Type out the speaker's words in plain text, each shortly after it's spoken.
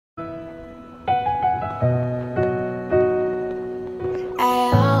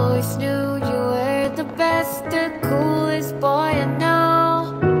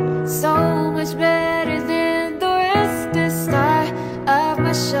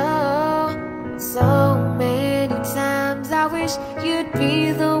wish you'd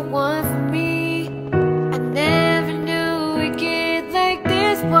be the one for me. I never knew it'd get like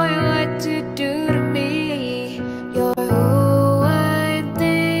this, boy, what you do to me. You're who I'm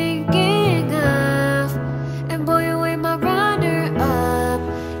thinking of, and boy, you ain't my runner-up.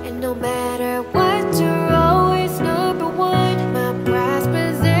 And no matter what, you're always number one, my prized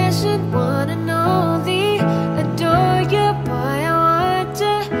possession, one and only. Adore you, boy, I want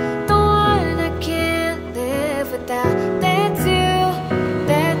you, the one I can't live without. That's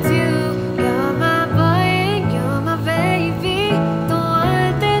you, you're my boy and you're my baby, the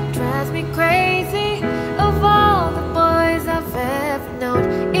one that drives me crazy. Of all the boys I've ever known,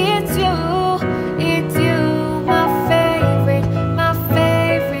 it's you, my favorite, my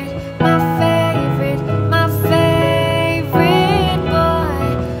favorite, my favorite, my favorite boy,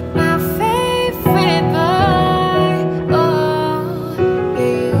 my favorite boy. Oh,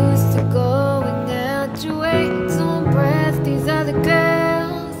 you're used to going out your way to impress these other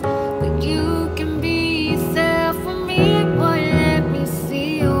girls, but you can be yourself for me, boy, let me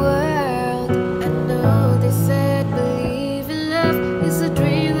see your world. I know they said believe in love is a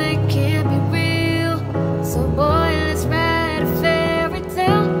dream that can't be real, so boy, let's write a fairy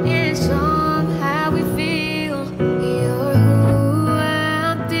tale and show 'em how we feel. You're who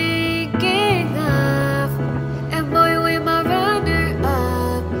I'm thinking of, and boy, you ain't my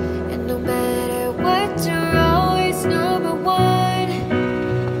runner-up. And no matter what, you're always number one.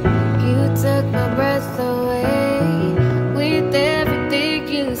 You took my breath away with everything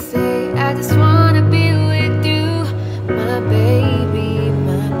you say. I just wanna be with you, my baby,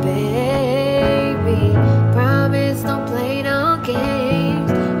 my baby. Promise don't play no games,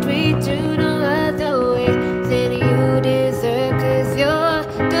 treat you no other way than you deserve, 'cause you're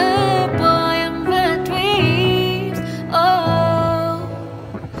good boy in my dreams. Oh,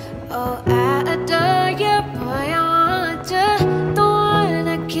 I adore you, boy, I want you, the one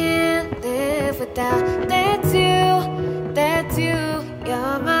I can't live without. That's you,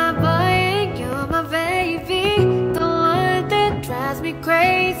 you're my boy and you're my baby, the one that drives me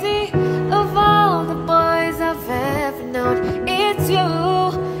crazy. Of all the boys I've ever known, it's you.